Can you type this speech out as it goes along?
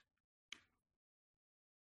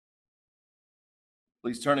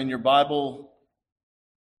Please turn in your Bible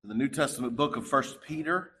to the New Testament book of 1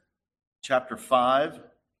 Peter, chapter 5.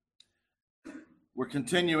 We're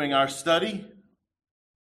continuing our study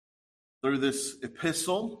through this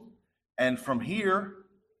epistle, and from here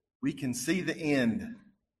we can see the end.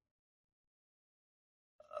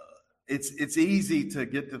 It's easy to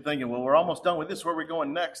get to thinking, well, we're almost done with this. Where are we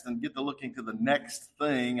going next? And get to looking to the next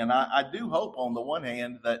thing. And I do hope, on the one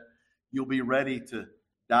hand, that you'll be ready to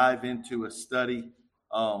dive into a study.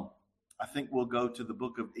 I think we'll go to the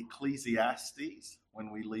book of Ecclesiastes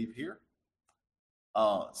when we leave here.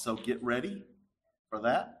 So get ready for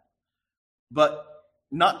that. But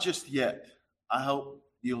not just yet. I hope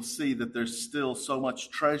you'll see that there's still so much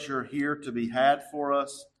treasure here to be had for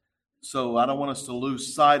us. So I don't want us to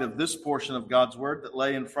lose sight of this portion of God's word that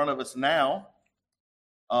lay in front of us now.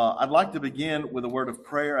 I'd like to begin with a word of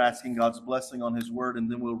prayer, asking God's blessing on his word,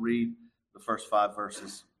 and then we'll read the first 5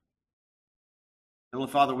 verses. Heavenly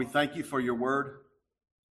Father, we thank you for your word.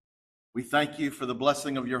 We thank you for the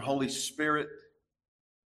blessing of your Holy Spirit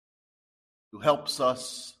who helps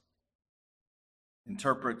us,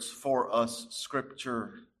 interprets for us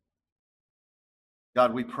Scripture.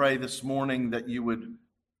 God, we pray this morning that you would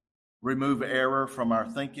remove error from our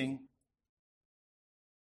thinking.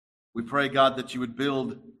 We pray, God, that you would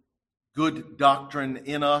build good doctrine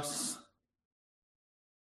in us.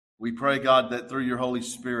 We pray, God, that through your Holy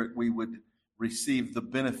Spirit we would receive the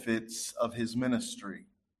benefits of his ministry,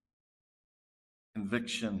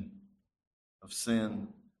 conviction of sin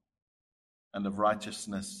and of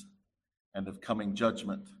righteousness and of coming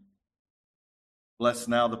judgment. Bless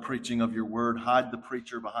now the preaching of your word. Hide the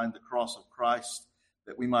preacher behind the cross of Christ,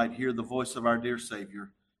 that we might hear the voice of our dear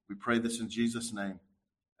Savior. We pray this in Jesus' name.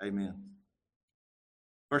 Amen.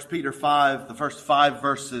 1 Peter 5, the first 5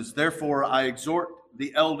 verses. Therefore, I exhort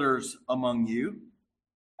the elders among you,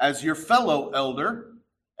 as your fellow elder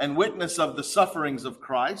and witness of the sufferings of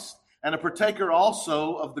Christ, and a partaker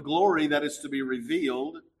also of the glory that is to be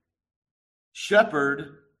revealed,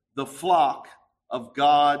 shepherd the flock of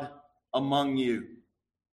God among you,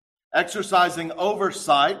 exercising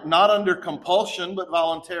oversight, not under compulsion, but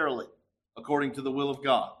voluntarily, according to the will of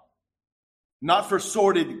God, not for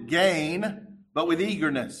sordid gain, but with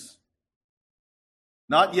eagerness,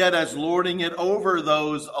 not yet as lording it over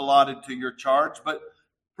those allotted to your charge, but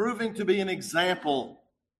proving to be an example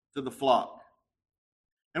to the flock.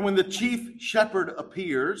 And when the chief shepherd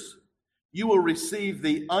appears, you will receive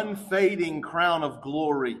the unfading crown of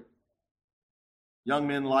glory. Young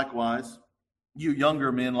men likewise, you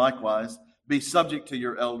younger men likewise, be subject to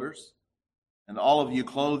your elders, and all of you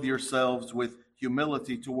clothe yourselves with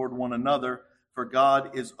humility toward one another, for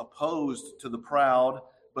God is opposed to the proud,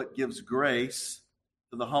 but gives grace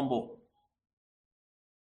to the humble.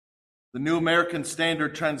 The New American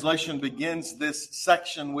Standard Translation begins this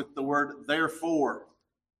section with the word therefore.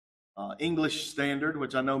 English Standard,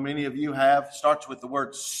 which I know many of you have, starts with the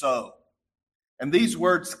word so. And these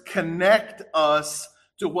words connect us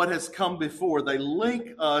to what has come before. They link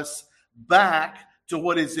us back to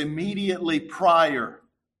what is immediately prior.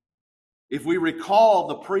 If we recall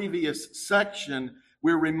the previous section,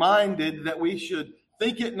 we're reminded that we should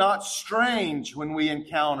think it not strange when we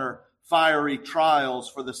encounter fiery trials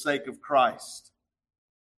for the sake of Christ.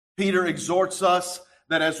 Peter exhorts us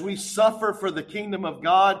that as we suffer for the kingdom of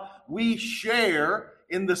God, we share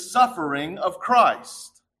in the suffering of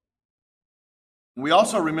Christ. We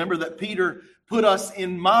also remember that Peter put us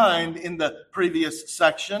in mind in the previous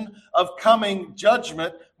section of coming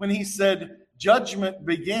judgment when he said, judgment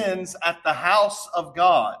begins at the house of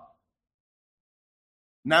God.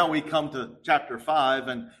 Now we come to chapter 5,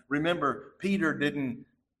 and remember, Peter didn't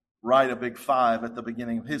write a big 5 at the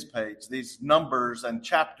beginning of his page. These numbers and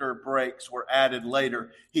chapter breaks were added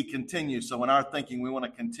later. He continues. So in our thinking, we want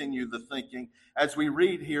to continue the thinking. As we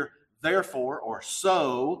read here, therefore, or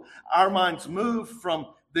so, our minds move from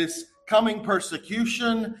this coming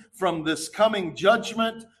persecution, from this coming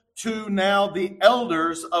judgment, to now the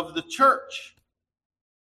elders of the church.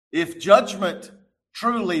 If judgment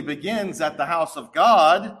truly begins at the house of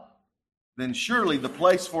God, then surely the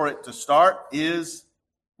place for it to start is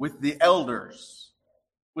with the elders,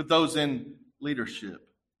 with those in leadership.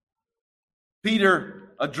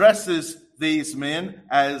 Peter addresses these men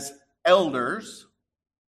as elders.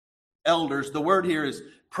 Elders, the word here is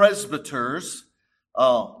presbyters.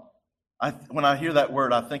 When I hear that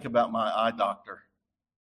word, I think about my eye doctor.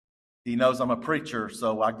 He knows I'm a preacher,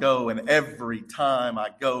 so I go, and every time I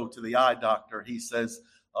go to the eye doctor, he says,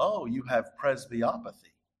 oh, you have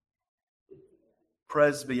presbyopathy.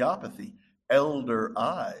 Presbyopathy. Elder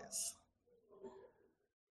eyes.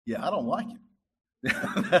 Yeah, I don't like it.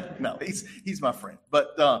 No, he's my friend.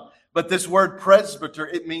 But this word presbyter,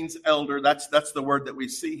 it means elder. That's the word that we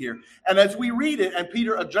see here. And as we read it, and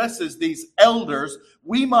Peter addresses these elders,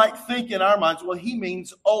 we might think in our minds, well, he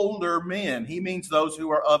means older men. He means those who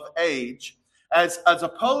are of age, as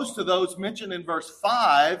opposed to those mentioned in verse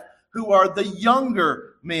 5, who are the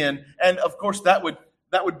younger men. And of course, that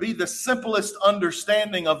would be the simplest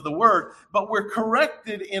understanding of the word. But we're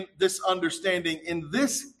corrected in this understanding in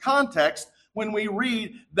this context when we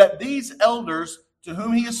read that these elders to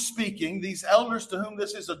whom he is speaking, these elders to whom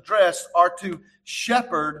this is addressed, are to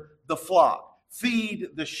shepherd the flock, feed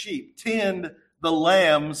the sheep, tend the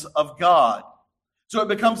lambs of God. So it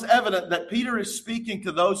becomes evident that Peter is speaking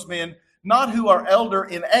to those men not who are elder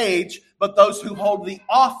in age, but those who hold the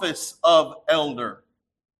office of elder.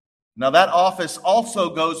 Now that office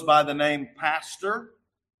also goes by the name pastor,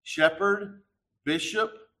 shepherd,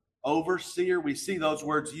 bishop, overseer. We see those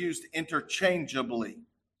words used interchangeably.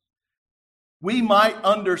 We might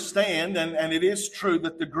understand, and it is true,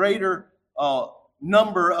 that the greater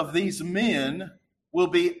number of these men will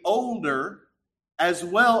be older as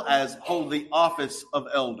well as hold the office of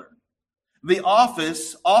elder. The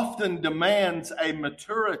office often demands a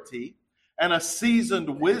maturity and a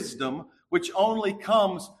seasoned wisdom which only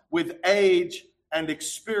comes with age and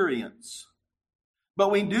experience.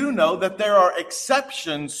 But we do know that there are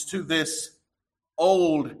exceptions to this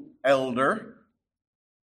old elder.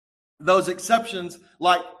 Those exceptions,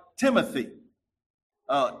 like Timothy.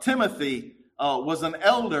 Timothy was an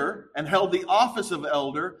elder and held the office of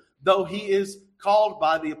elder, though he is called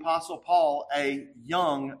by the Apostle Paul a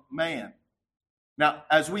young man. Now,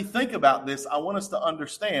 as we think about this, I want us to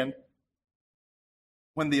understand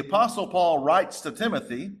when the Apostle Paul writes to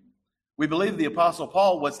Timothy, we believe the Apostle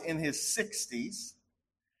Paul was in his 60s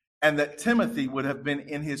and that Timothy would have been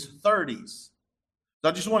in his 30s. So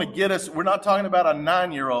I just want to get us, we're not talking about a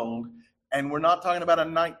 9-year-old and we're not talking about a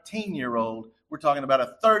 19-year-old. We're talking about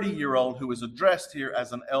a 30-year-old who is addressed here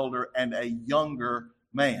as an elder and a younger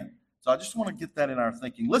man. So I just want to get that in our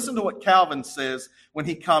thinking. Listen to what Calvin says when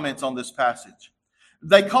he comments on this passage.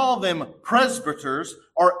 They call them presbyters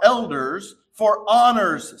or elders for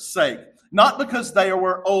honor's sake, not because they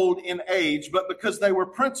were old in age, but because they were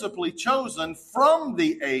principally chosen from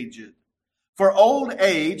the aged. For old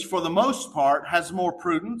age, for the most part, has more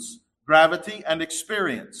prudence, gravity, and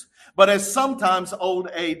experience. But as sometimes old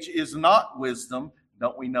age is not wisdom,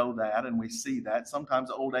 don't we know that and we see that? Sometimes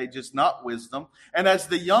old age is not wisdom. And as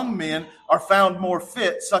the young men are found more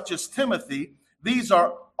fit, such as Timothy, these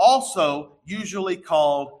are also usually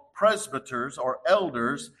called presbyters or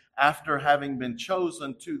elders after having been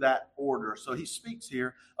chosen to that order. So he speaks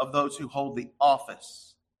here of those who hold the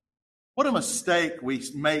office. What a mistake we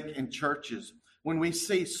make in churches when we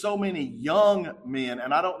see so many young men,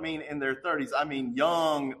 and I don't mean in their 30s, I mean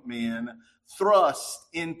young men, thrust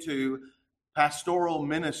into pastoral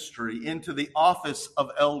ministry, into the office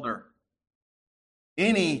of elder.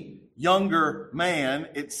 Any younger man,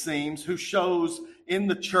 it seems, who shows in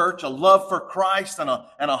the church a love for Christ and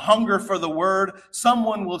a hunger for the word,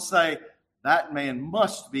 someone will say, that man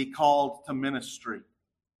must be called to ministry.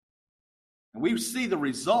 And we see the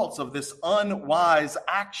results of this unwise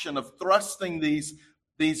action of thrusting these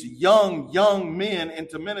young men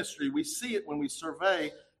into ministry. We see it when we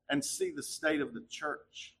survey and see the state of the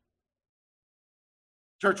church.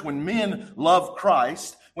 Church, when men love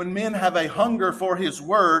Christ, when men have a hunger for his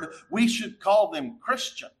word, we should call them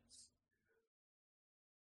Christians.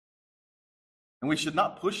 And we should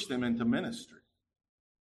not push them into ministry.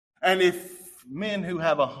 And if men who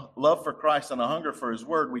have a love for Christ and a hunger for his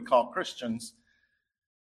word we call Christians,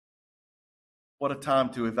 what a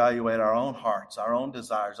time to evaluate our own hearts, our own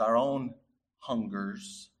desires, our own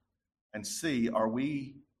hungers, and see, are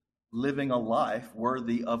we living a life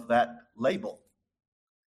worthy of that label?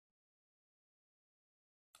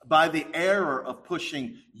 By the error of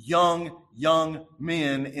pushing young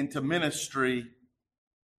men into ministry,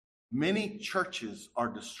 many churches are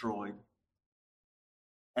destroyed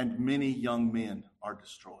and many young men are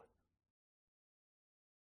destroyed.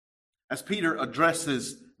 As Peter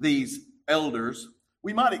addresses these elders,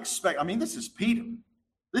 we might expect, this is Peter.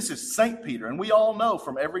 This is St. Peter. And we all know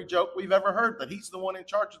from every joke we've ever heard that he's the one in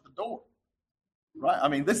charge of the door.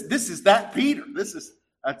 Right? This is that Peter.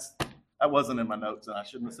 That wasn't in my notes and I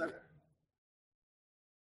shouldn't have said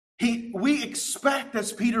it. We expect,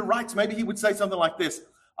 as Peter writes, maybe he would say something like this: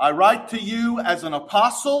 I write to you as an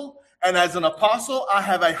apostle, and as an apostle I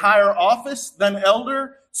have a higher office than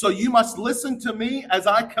elder, so you must listen to me as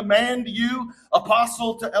I command you,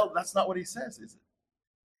 apostle to elder. That's not what he says, is it?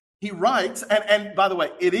 he writes, and by the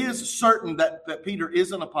way, it is certain that Peter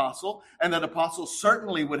is an apostle, and that apostles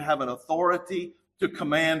certainly would have an authority to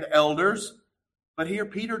command elders. But here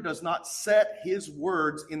Peter does not set his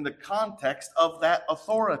words in the context of that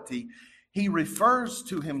authority. He refers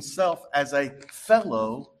to himself as a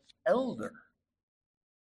fellow elder.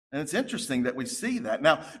 And it's interesting that we see that.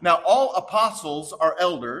 Now all apostles are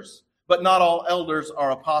elders, but not all elders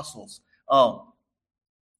are apostles. Well,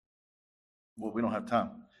 we don't have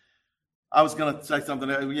time. I was going to say something.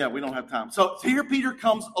 Yeah, we don't have time. So here Peter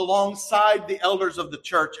comes alongside the elders of the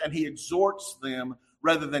church, and he exhorts them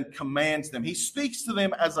rather than commands them. He speaks to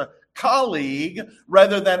them as a colleague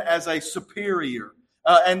rather than as a superior.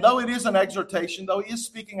 And though it is an exhortation, though he is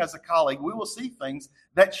speaking as a colleague, we will see things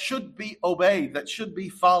that should be obeyed, that should be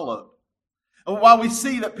followed. And while we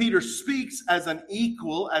see that Peter speaks as an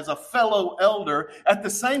equal, as a fellow elder, at the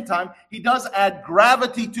same time, he does add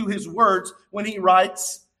gravity to his words when he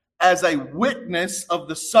writes as a witness of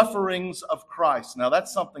the sufferings of Christ. Now,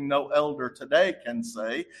 that's something no elder today can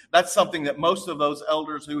say. That's something that most of those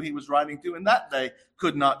elders who he was writing to in that day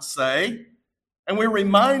could not say. And we're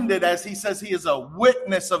reminded, as he says he is a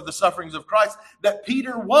witness of the sufferings of Christ, that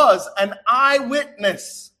Peter was an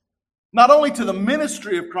eyewitness, not only to the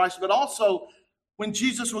ministry of Christ, but also when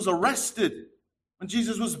Jesus was arrested, when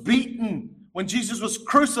Jesus was beaten, when Jesus was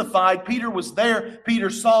crucified. Peter was there. Peter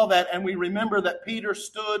saw that, and we remember that Peter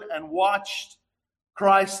stood and watched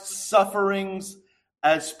Christ's sufferings.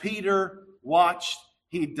 As Peter watched,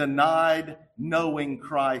 he denied knowing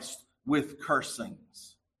Christ with cursings.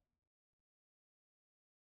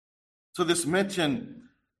 So this mention,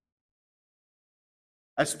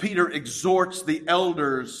 as Peter exhorts the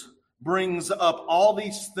elders, brings up all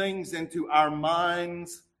these things into our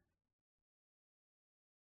minds,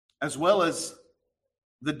 as well as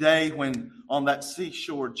the day when on that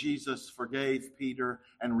seashore Jesus forgave Peter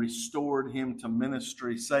and restored him to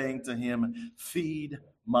ministry, saying to him, "Feed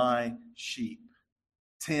my sheep,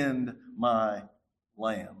 tend my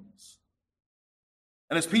lambs."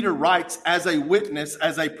 And as Peter writes as a witness,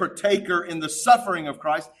 as a partaker in the suffering of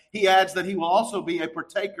Christ, he adds that he will also be a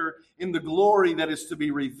partaker in the glory that is to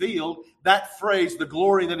be revealed. That phrase, the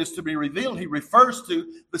glory that is to be revealed, he refers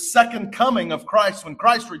to the second coming of Christ, when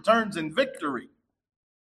Christ returns in victory.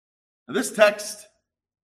 Now, this text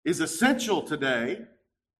is essential today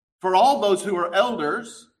for all those who are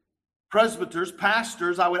elders, presbyters,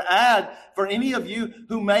 pastors. I would add, for any of you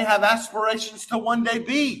who may have aspirations to one day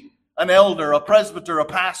be an elder, a presbyter, a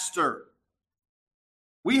pastor.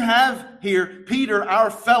 We have here Peter, our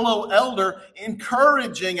fellow elder,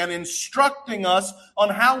 encouraging and instructing us on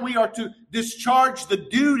how we are to discharge the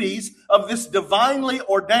duties of this divinely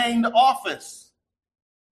ordained office.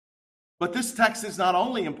 But this text is not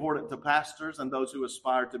only important to pastors and those who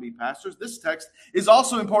aspire to be pastors. This text is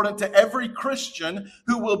also important to every Christian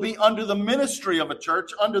who will be under the ministry of a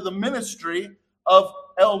church, under the ministry of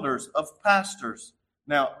elders, of pastors.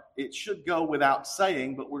 Now, it should go without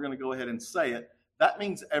saying, but we're going to go ahead and say it. That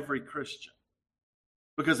means every Christian.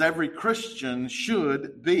 Because every Christian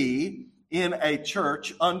should be in a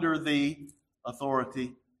church under the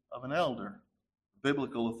authority of an elder,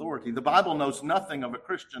 biblical authority. The Bible knows nothing of a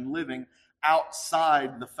Christian living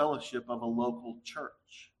outside the fellowship of a local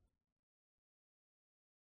church.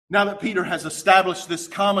 Now that Peter has established this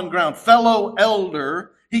common ground, fellow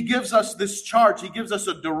elder, he gives us this charge. He gives us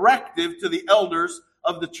a directive to the elders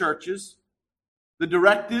of the churches. The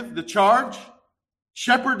directive, the charge,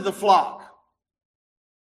 shepherd the flock.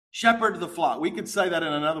 Shepherd the flock. We could say that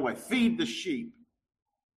in another way. Feed the sheep.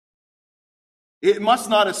 It must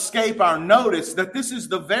not escape our notice that this is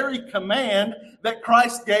the very command that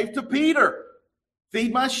Christ gave to Peter.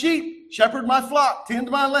 Feed my sheep, shepherd my flock, tend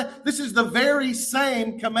my land. This is the very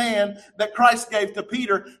same command that Christ gave to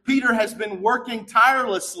Peter. Peter has been working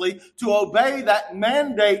tirelessly to obey that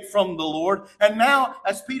mandate from the Lord. And now,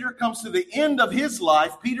 as Peter comes to the end of his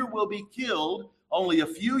life, Peter will be killed only a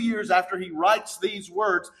few years after he writes these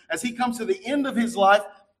words. As he comes to the end of his life,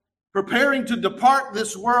 preparing to depart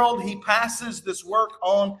this world, he passes this work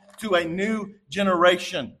on to a new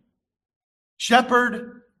generation.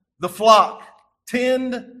 Shepherd the flock.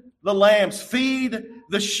 Tend the lambs, feed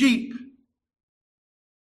the sheep.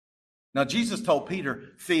 Now, Jesus told Peter,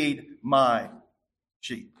 feed my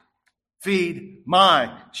sheep. Feed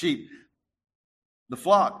my sheep. The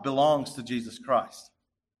flock belongs to Jesus Christ.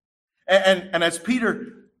 And as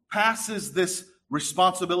Peter passes this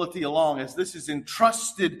responsibility along, as this is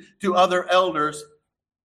entrusted to other elders,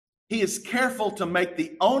 he is careful to make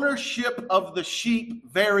the ownership of the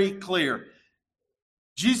sheep very clear.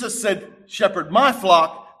 Jesus said, shepherd my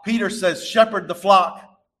flock. Peter says, shepherd the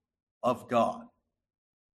flock of God.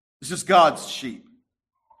 This is God's sheep.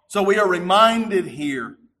 So we are reminded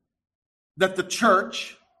here that the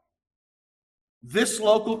church, this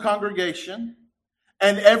local congregation,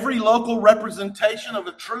 and every local representation of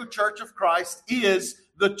the true church of Christ is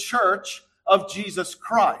the church of Jesus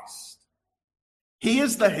Christ. He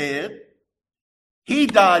is the head. He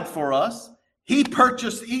died for us. He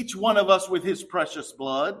purchased each one of us with His precious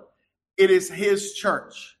blood. It is His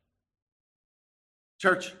church.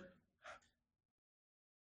 Church,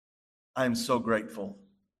 I am so grateful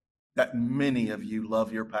that many of you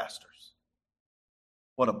love your pastors.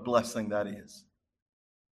 What a blessing that is.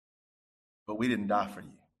 But we didn't die for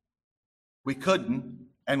you. We couldn't,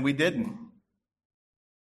 and we didn't.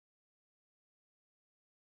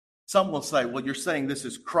 Some will say, well, you're saying this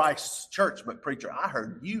is Christ's church, but preacher, I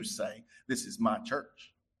heard you say this is my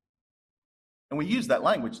church. And we use that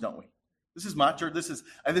language, don't we? This is my church. This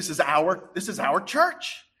is our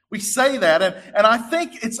church. We say that, and I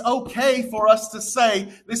think it's okay for us to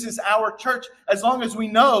say this is our church as long as we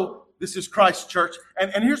know this is Christ's church.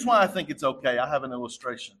 And here's why I think it's okay. I have an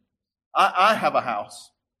illustration. I have a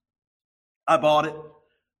house. I bought it.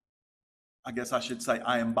 I guess I should say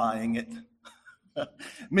I am buying it.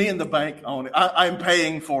 Me and the bank own it. I'm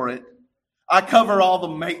paying for it. I cover all the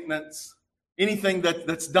maintenance. Anything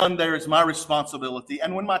that's done there is my responsibility.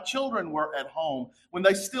 And when my children were at home, when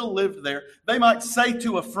they still lived there, they might say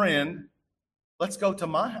to a friend, let's go to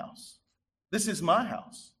my house. This is my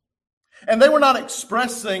house. And they were not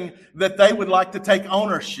expressing that they would like to take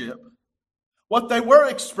ownership. What they were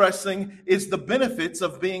expressing is the benefits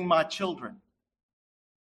of being my children.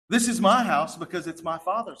 This is my house because it's my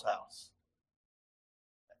Father's house.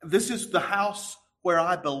 This is the house where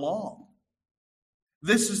I belong.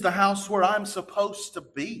 This is the house where I'm supposed to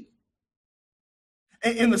be.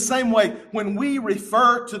 In the same way, when we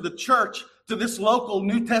refer to the church, to this local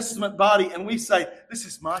New Testament body, and we say, this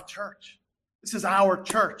is my church. This is our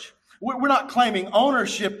church. We're not claiming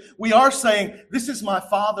ownership. We are saying, this is my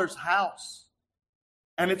Father's house.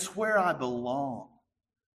 And it's where I belong.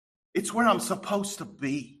 It's where I'm supposed to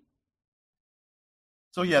be.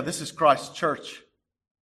 So yeah, this is Christ's church.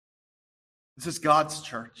 This is God's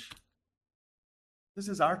church. This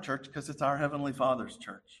is our church because it's our Heavenly Father's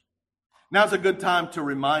church. Now's a good time to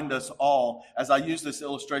remind us all, as I use this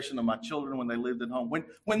illustration of my children when they lived at home.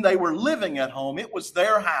 When they were living at home, it was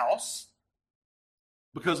their house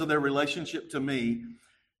because of their relationship to me.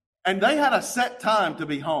 And they had a set time to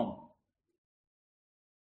be home.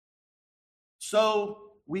 So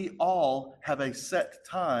we all have a set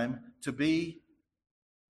time to be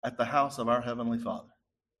at the house of our Heavenly Father.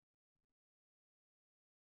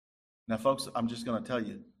 Now, folks, I'm just going to tell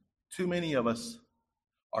you, too many of us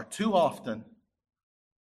are too often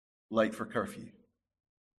late for curfew.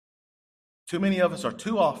 Too many of us are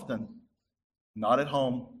too often not at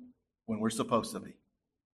home when we're supposed to be.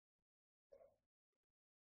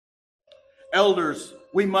 Elders,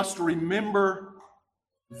 we must remember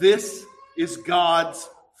this is God's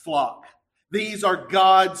flock. These are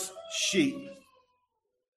God's sheep.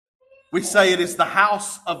 We say it is the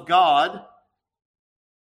house of God,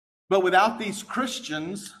 but without these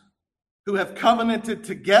Christians who have covenanted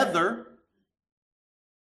together,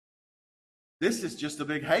 this is just a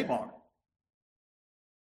big hay barn.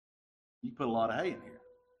 You put a lot of hay in here.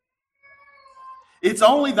 It's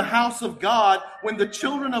only the house of God when the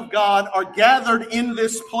children of God are gathered in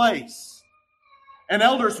this place. And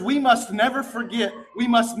elders, we must never forget, we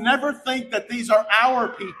must never think that these are our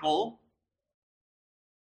people.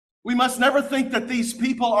 We must never think that these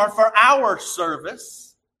people are for our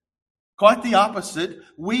service. Quite the opposite.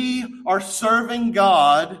 We are serving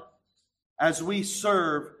God as we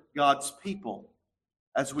serve God's people,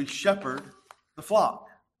 as we shepherd the flock.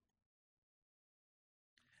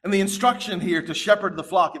 And the instruction here to shepherd the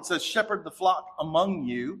flock, it says, shepherd the flock among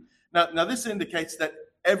you. Now this indicates that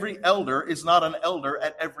every elder is not an elder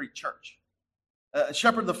at every church.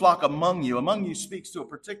 Shepherd the flock among you. Among you speaks to a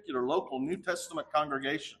particular local New Testament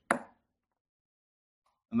congregation.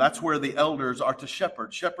 And that's where the elders are to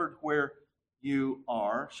shepherd. Shepherd where you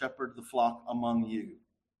are. Shepherd the flock among you.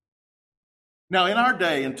 Now, in our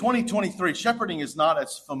day, in 2023, shepherding is not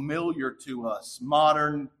as familiar to us.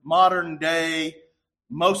 Modern day,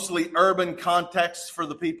 mostly urban context for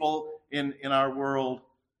the people in our world.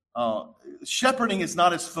 Shepherding is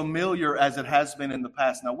not as familiar as it has been in the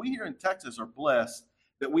past. Now, we here in Texas are blessed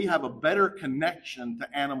that we have a better connection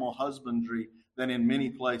to animal husbandry than in many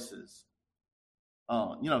places.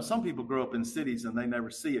 Some people grow up in cities and they never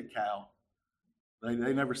see a cow.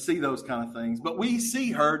 They never see those kind of things. But we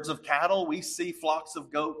see herds of cattle. We see flocks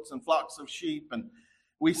of goats and flocks of sheep. And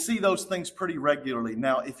we see those things pretty regularly.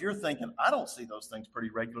 Now, if you're thinking, I don't see those things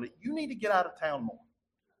pretty regularly, you need to get out of town more.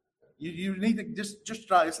 You need to just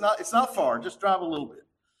drive. It's not far. Just drive a little bit.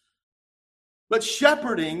 But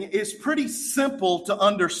shepherding is pretty simple to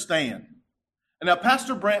understand. And now,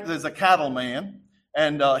 Pastor Brent is a cattleman,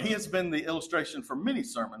 and he has been the illustration for many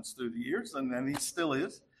sermons through the years, and he still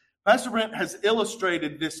is. Pastor Brent has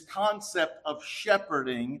illustrated this concept of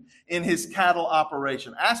shepherding in his cattle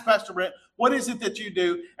operation. Ask Pastor Brent, what is it that you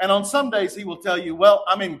do? And on some days he will tell you, well,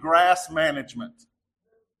 I'm in grass management.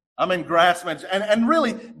 I'm in grass management. And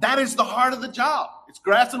really, that is the heart of the job. It's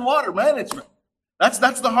grass and water management. That's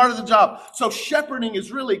the heart of the job. So shepherding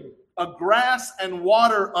is really a grass and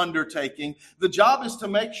water undertaking. The job is to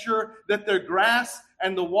make sure that their grass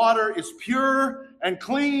and the water is pure and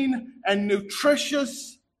clean and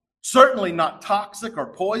nutritious. Certainly not toxic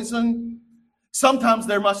or poison. Sometimes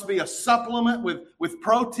there must be a supplement with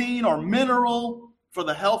protein or mineral for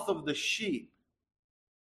the health of the sheep.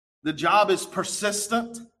 The job is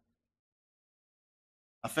persistent.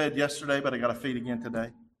 I fed yesterday, but I got to feed again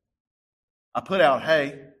today. I put out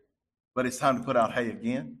hay, but it's time to put out hay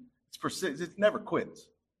again. It's persistent. It never quits.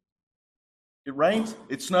 It rains,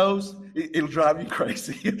 it snows, it'll drive you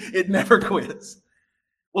crazy. It never quits.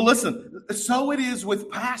 Well, listen, so it is with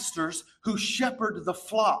pastors who shepherd the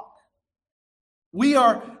flock. We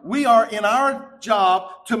are in our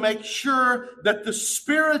job to make sure that the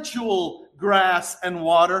spiritual grass and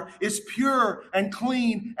water is pure and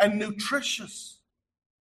clean and nutritious.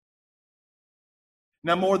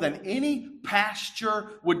 Now, more than any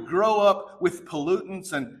pasture would grow up with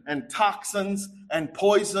pollutants and toxins and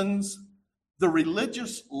poisons, the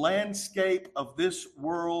religious landscape of this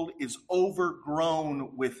world is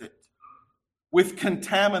overgrown with it, with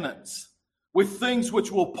contaminants, with things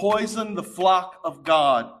which will poison the flock of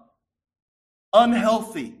God.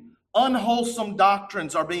 Unhealthy, unwholesome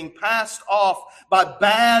doctrines are being passed off by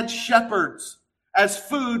bad shepherds as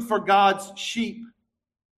food for God's sheep.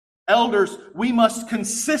 Elders, we must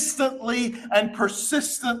consistently and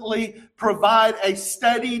persistently provide a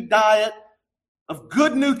steady diet of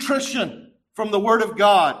good nutrition from the Word of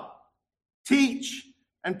God. Teach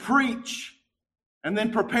and preach, and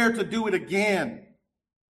then prepare to do it again.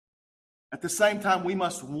 At the same time, we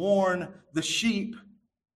must warn the sheep.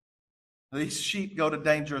 These sheep go to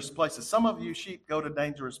dangerous places. Some of you sheep go to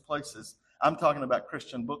dangerous places. I'm talking about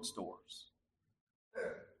Christian bookstores.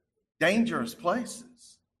 Dangerous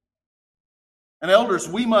places. And elders,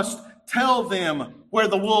 we must tell them where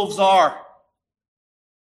the wolves are.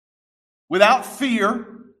 Without fear,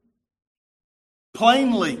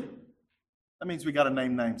 plainly. That means we got to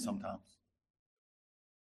name names sometimes.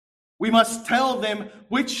 We must tell them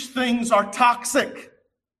which things are toxic.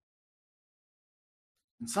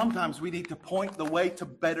 And sometimes we need to point the way to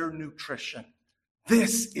better nutrition.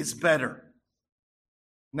 This is better.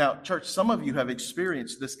 Now, church, some of you have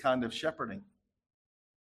experienced this kind of shepherding.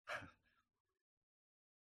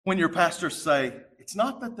 When your pastors say, it's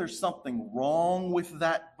not that there's something wrong with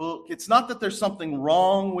that book. It's not that there's something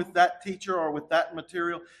wrong with that teacher or with that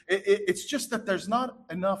material. It's just that there's not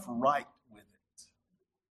enough right with it.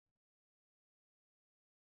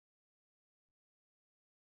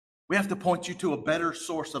 We have to point you to a better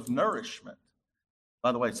source of nourishment.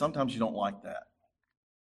 By the way, sometimes you don't like that.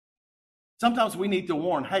 Sometimes we need to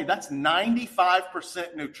warn, hey, that's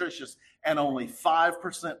 95% nutritious and only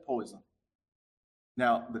 5% poison.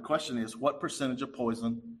 Now, the question is, what percentage of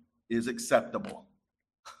poison is acceptable?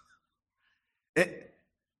 Yeah,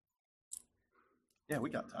 we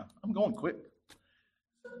got time. I'm going quick.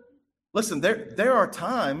 Listen, there are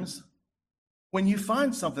times when you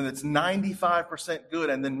find something that's 95% good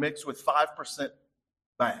and then mixed with 5%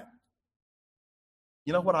 bad.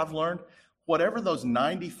 You know what I've learned? Whatever those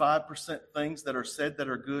 95% things that are said that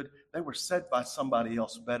are good, they were said by somebody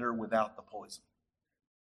else better without the poison.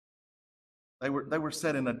 They were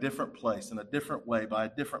said in a different place, in a different way, by a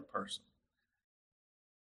different person.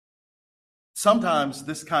 Sometimes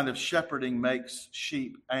this kind of shepherding makes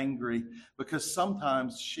sheep angry because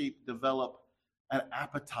sometimes sheep develop an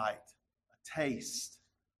appetite, a taste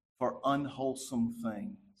for unwholesome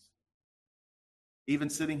things.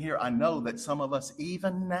 Even sitting here, I know that some of us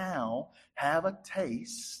even now have a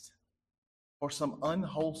taste for some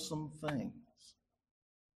unwholesome things.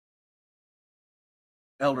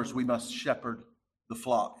 Elders, we must shepherd the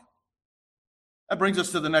flock. That brings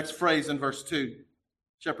us to the next phrase in verse 2.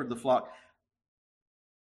 Shepherd the flock.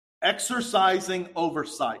 Exercising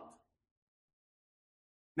oversight.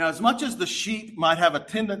 Now, as much as the sheep might have a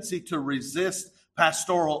tendency to resist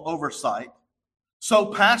pastoral oversight,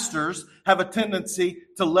 so pastors have a tendency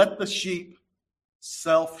to let the sheep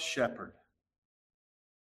self-shepherd.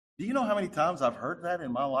 Do you know how many times I've heard that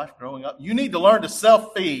in my life growing up? You need to learn to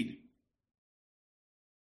self-feed.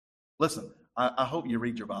 Listen, I hope you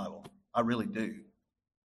read your Bible. I really do.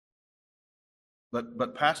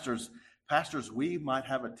 But pastors, we might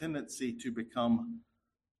have a tendency to become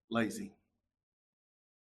lazy.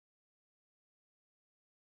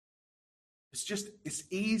 It's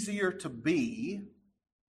easier to be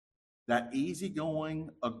that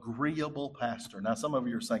easygoing, agreeable pastor. Now, some of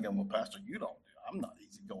you are thinking, well, Pastor, I'm not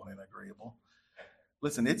easygoing and agreeable.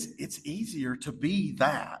 Listen, it's easier to be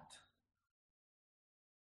that.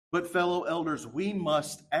 But fellow elders, we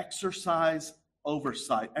must exercise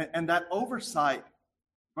oversight. And that oversight,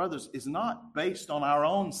 brothers, is not based on our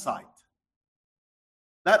own sight.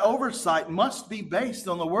 That oversight must be based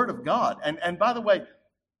on the Word of God. And by the way,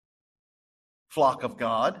 flock of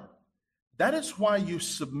God, that is why you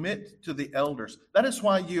submit to the elders. That is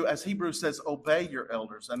why you, as Hebrews says, obey your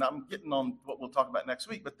elders. And I'm getting on what we'll talk about next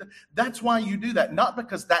week. But that's why you do that. Not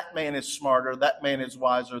because that man is smarter, that man is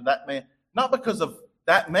wiser, that man, not because of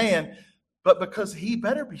that man, but because he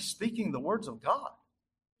better be speaking the words of God.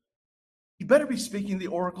 He better be speaking the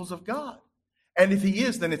oracles of God. And if he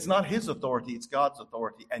is, then it's not his authority, it's God's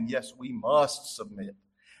authority. And yes, we must submit.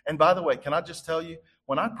 And by the way, can I just tell you,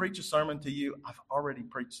 when I preach a sermon to you, I've already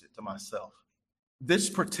preached it to myself. This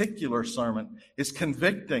particular sermon is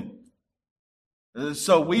convicting.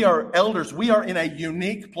 So we are elders. We are in a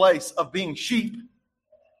unique place of being sheep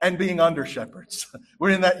and being under shepherds. We're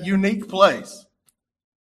in that unique place.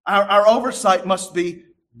 Our oversight must be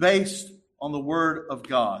based on the Word of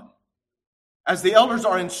God. As the elders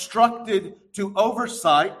are instructed to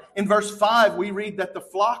oversight, in verse 5 we read that the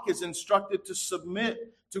flock is instructed to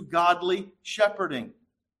submit to godly shepherding.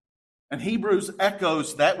 And Hebrews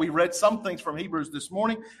echoes that. We read some things from Hebrews this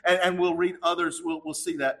morning, and we'll read others. We'll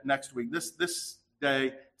see that next week.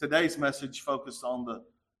 Today's message focused on the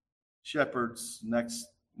shepherds.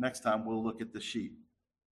 Next time we'll look at the sheep.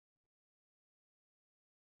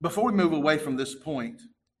 Before we move away from this point,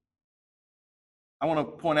 I want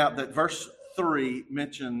to point out that verse 3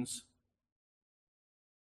 mentions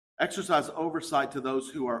exercise oversight to those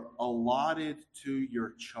who are allotted to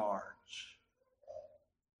your charge.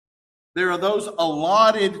 There are those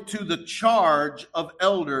allotted to the charge of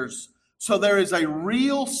elders. So there is a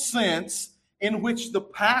real sense in which the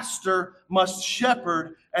pastor must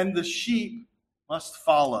shepherd and the sheep must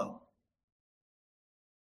follow.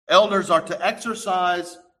 Elders are to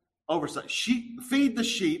exercise oversight. Feed the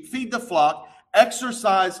sheep, feed the flock,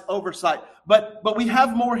 exercise oversight. But we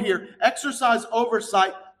have more here. Exercise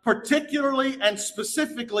oversight, particularly and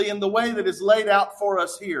specifically in the way that is laid out for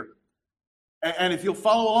us here. And if you'll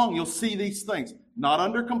follow along, you'll see these things. Not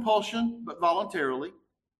under compulsion, but voluntarily.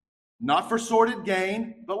 Not for sordid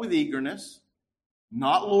gain, but with eagerness.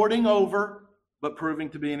 Not lording over, but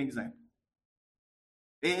proving to be an example.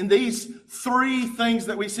 In these three things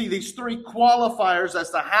that we see, these three qualifiers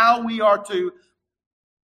as to how we are to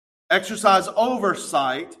exercise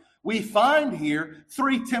oversight, we find here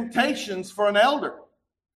three temptations for an elder.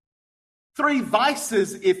 Three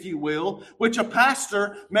vices, if you will, which a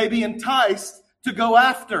pastor may be enticed to go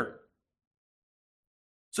after.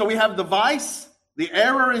 So we have the vice, the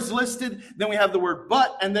error is listed, then we have the word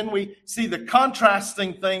but, and then we see the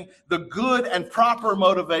contrasting thing, the good and proper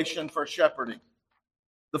motivation for shepherding.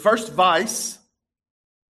 The first vice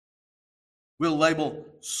we'll label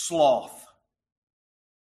sloth,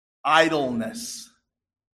 idleness,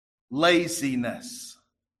 laziness.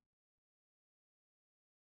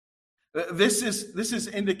 This is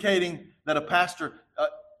indicating that a pastor,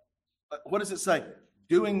 what does it say?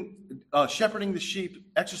 Shepherding the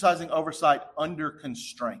sheep, exercising oversight under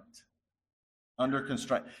constraint. Under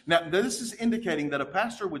constraint. Now, this is indicating that a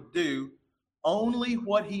pastor would do only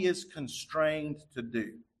what he is constrained to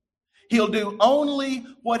do. He'll do only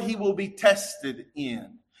what he will be tested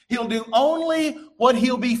in. He'll do only what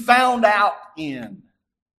he'll be found out in.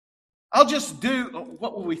 I'll just do,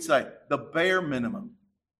 what will we say? The bare minimum.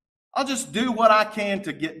 I'll just do what I can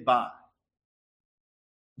to get by.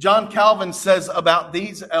 John Calvin says about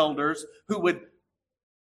these elders who would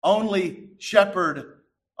only shepherd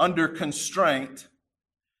under constraint,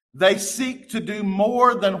 they seek to do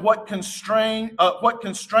more than what constraint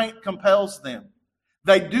compels them.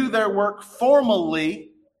 They do their work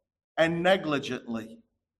formally and negligently.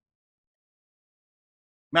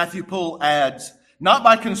 Matthew Poole adds, not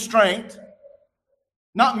by constraint,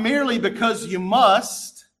 not merely because you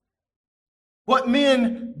must. What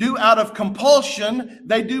men do out of compulsion,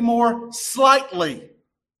 they do more slightly,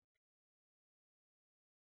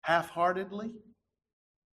 half-heartedly.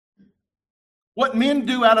 What men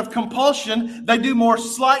do out of compulsion, they do more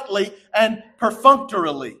slightly and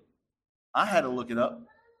perfunctorily. I had to look it up.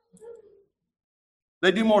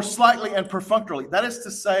 They do more slightly and perfunctorily. That is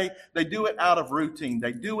to say, they do it out of routine.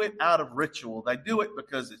 They do it out of ritual. They do it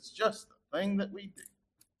because it's just the thing that we do.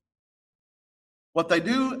 What they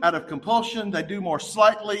do out of compulsion, they do more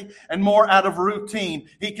slightly and more out of routine.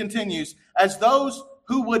 He continues, as those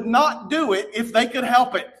who would not do it if they could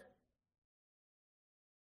help it.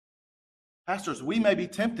 Pastors, we may be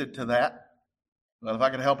tempted to that. Well, if I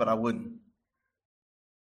could help it, I wouldn't.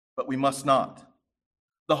 But we must not.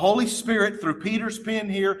 The Holy Spirit, through Peter's pen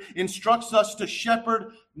here, instructs us to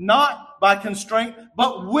shepherd not by constraint,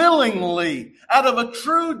 but willingly, out of a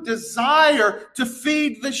true desire to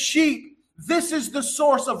feed the sheep. This is the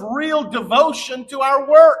source of real devotion to our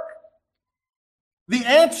work. The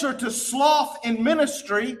answer to sloth in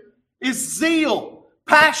ministry is zeal,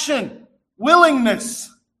 passion, willingness.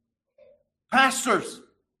 Pastors,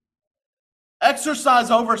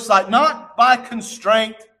 exercise oversight not by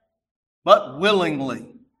constraint, but willingly.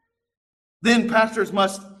 Then pastors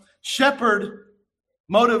must shepherd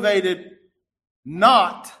motivated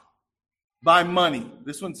not by money.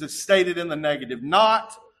 This one's stated in the negative.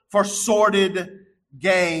 Not for sordid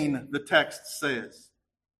gain, the text says.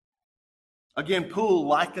 Again, Poole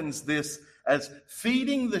likens this as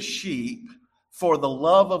feeding the sheep for the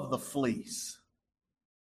love of the fleece.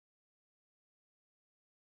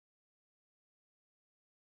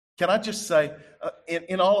 Can I just say,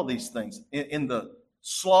 in all of these things, in the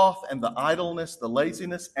sloth and the idleness, the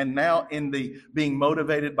laziness, and now in the being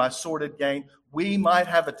motivated by sordid gain, we might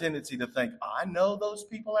have a tendency to think, I know those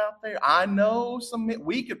people out there. I know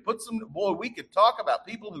we could talk about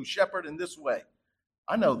people who shepherd in this way.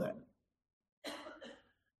 I know that.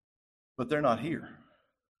 But they're not here.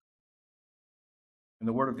 And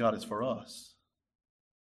the Word of God is for us.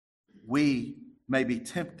 We may be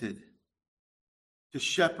tempted to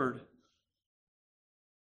shepherd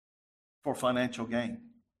for financial gain.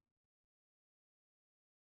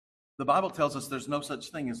 The Bible tells us there's no such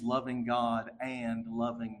thing as loving God and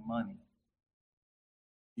loving money.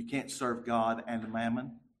 You can't serve God and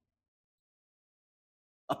mammon.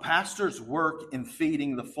 A pastor's work in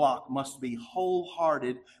feeding the flock must be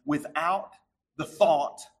wholehearted without the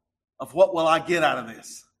thought of what will I get out of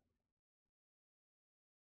this.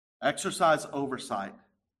 Exercise oversight,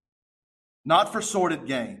 not for sordid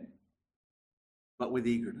gain, but with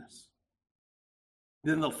eagerness.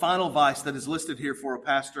 Then the final vice that is listed here for a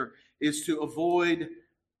pastor is to avoid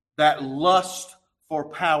that lust for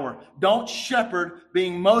power. Don't shepherd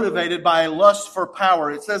being motivated by a lust for power.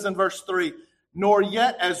 It says in verse 3, nor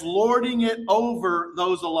yet as lording it over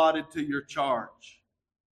those allotted to your charge.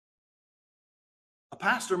 A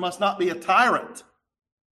pastor must not be a tyrant.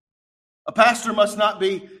 A pastor must not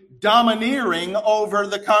be domineering over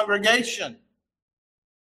the congregation.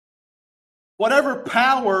 Whatever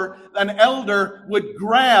power an elder would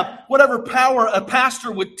grab, whatever power a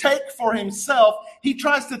pastor would take for himself, he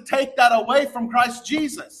tries to take that away from Christ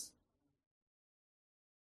Jesus.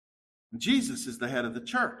 Jesus is the head of the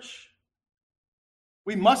church.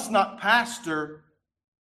 We must not pastor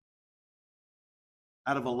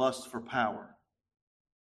out of a lust for power.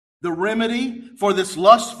 The remedy for this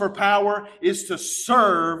lust for power is to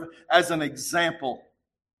serve as an example.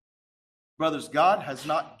 Brothers, God has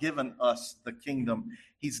not given us the kingdom.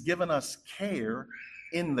 He's given us care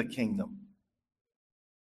in the kingdom.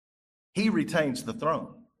 He retains the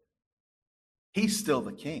throne. He's still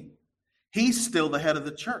the king. He's still the head of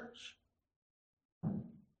the church.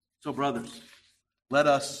 So, brothers, let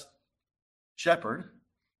us shepherd.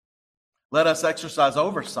 Let us exercise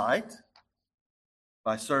oversight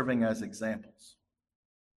by serving as examples.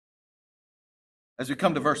 As we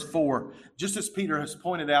come to verse 4, just as Peter has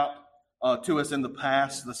pointed out to us in the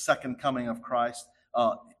past, the second coming of Christ,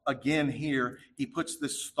 again here, he puts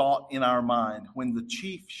this thought in our mind, when the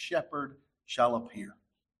chief shepherd shall appear.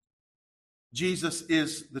 Jesus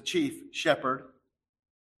is the chief shepherd.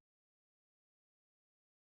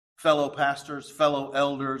 Fellow pastors, fellow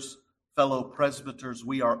elders, fellow presbyters,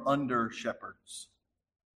 we are under shepherds.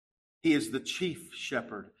 He is the chief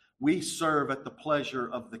shepherd. We serve at the pleasure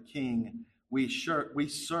of the king. We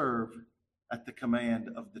serve at the command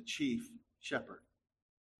of the chief shepherd.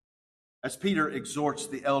 As Peter exhorts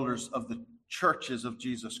the elders of the churches of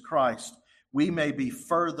Jesus Christ, we may be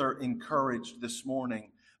further encouraged this morning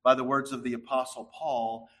by the words of the Apostle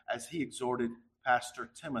Paul as he exhorted Pastor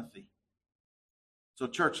Timothy. So,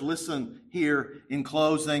 church, listen here in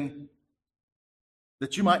closing,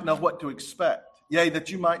 that you might know what to expect. Yea, that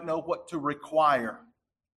you might know what to require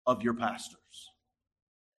of your pastors.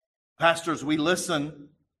 Pastors, we listen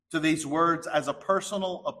to these words as a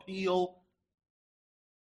personal appeal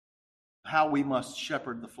how we must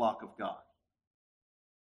shepherd the flock of God.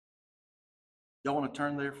 Y'all want to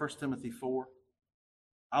turn there? 1 Timothy 4.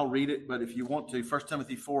 I'll read it, but if you want to, 1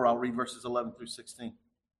 Timothy 4, I'll read verses 11 through 16.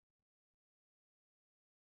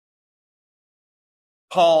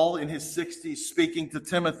 Paul, in his 60s, speaking to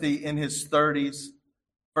Timothy in his 30s,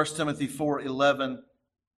 1 Timothy 4:11,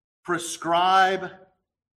 prescribe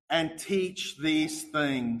and teach these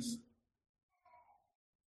things.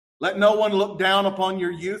 Let no one look down upon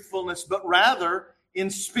your youthfulness, but rather in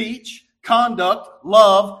speech, conduct,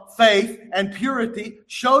 love, faith, and purity,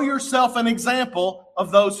 show yourself an example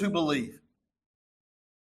of those who believe.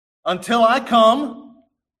 Until I come,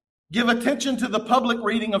 give attention to the public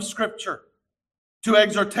reading of Scripture, to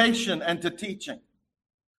exhortation and to teaching.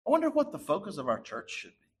 I wonder what the focus of our church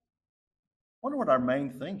should be. I wonder what our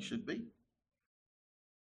main thing should be.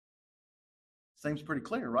 Seems pretty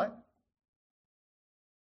clear, right?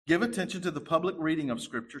 Give attention to the public reading of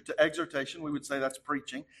Scripture, to exhortation, we would say that's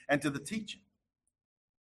preaching, and to the teaching.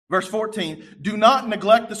 Verse 14, do not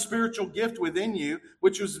neglect the spiritual gift within you,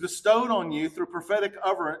 which was bestowed on you through prophetic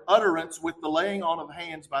utterance with the laying on of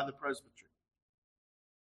hands by the presbytery.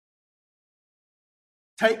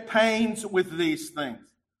 Take pains with these things.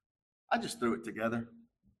 I just threw it together.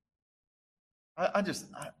 I didn't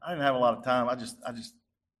have a lot of time. I just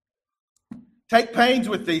take pains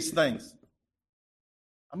with these things.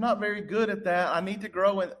 I'm not very good at that. I need to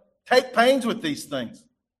grow in. Take pains with these things.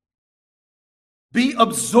 Be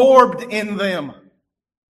absorbed in them.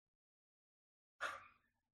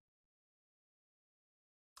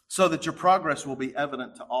 So that your progress will be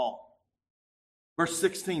evident to all. Verse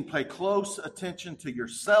 16, pay close attention to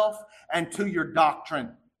yourself and to your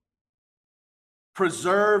doctrine.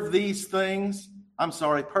 Persevere in these things.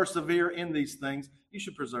 You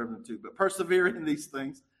should preserve them too, but persevere in these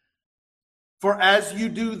things. For as you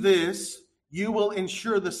do this, you will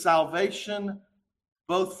ensure the salvation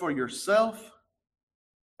both for yourself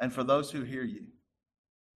and for those who hear you.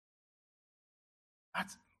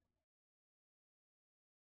 That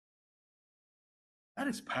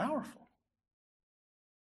is powerful.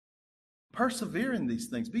 Persevere in these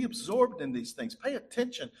things. Be absorbed in these things. Pay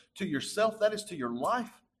attention to yourself, that is to your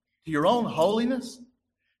life, to your own holiness,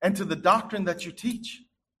 and to the doctrine that you teach.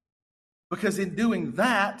 Because in doing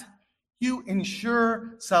that, you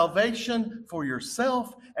ensure salvation for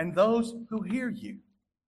yourself and those who hear you.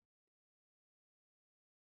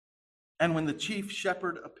 And when the chief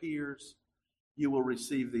shepherd appears, you will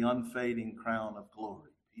receive the unfading crown of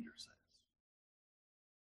glory, Peter says.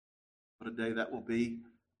 What a day that will be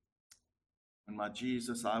when my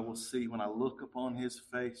Jesus I will see, when I look upon his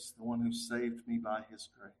face, the one who saved me by his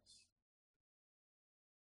grace.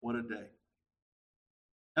 What a day.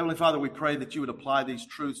 Heavenly Father, we pray that you would apply these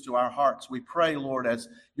truths to our hearts. We pray, Lord, as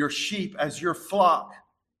your sheep, as your flock,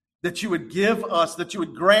 that you would give us, that you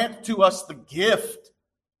would grant to us the gift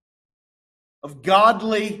of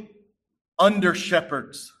godly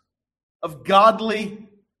under-shepherds, of godly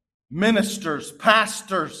ministers,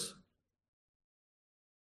 pastors.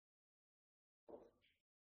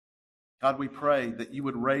 God, we pray that you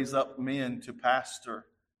would raise up men to pastor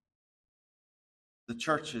the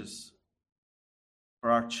churches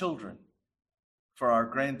for our children, for our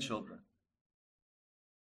grandchildren.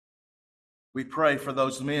 We pray for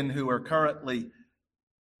those men who are currently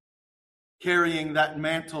carrying that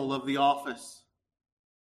mantle of the office.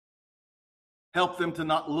 Help them to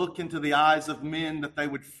not look into the eyes of men that they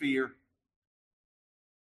would fear.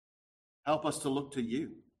 Help us to look to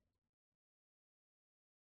you.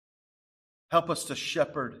 Help us to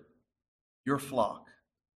shepherd your flock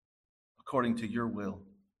according to your will.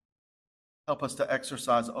 Help us to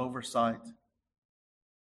exercise oversight,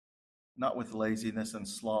 not with laziness and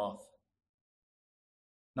sloth,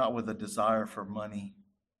 not with a desire for money,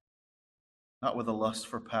 not with a lust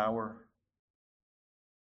for power,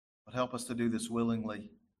 but help us to do this willingly,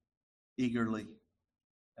 eagerly,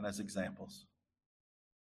 and as examples.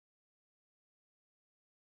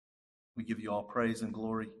 We give you all praise and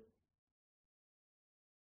glory.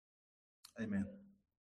 Amen.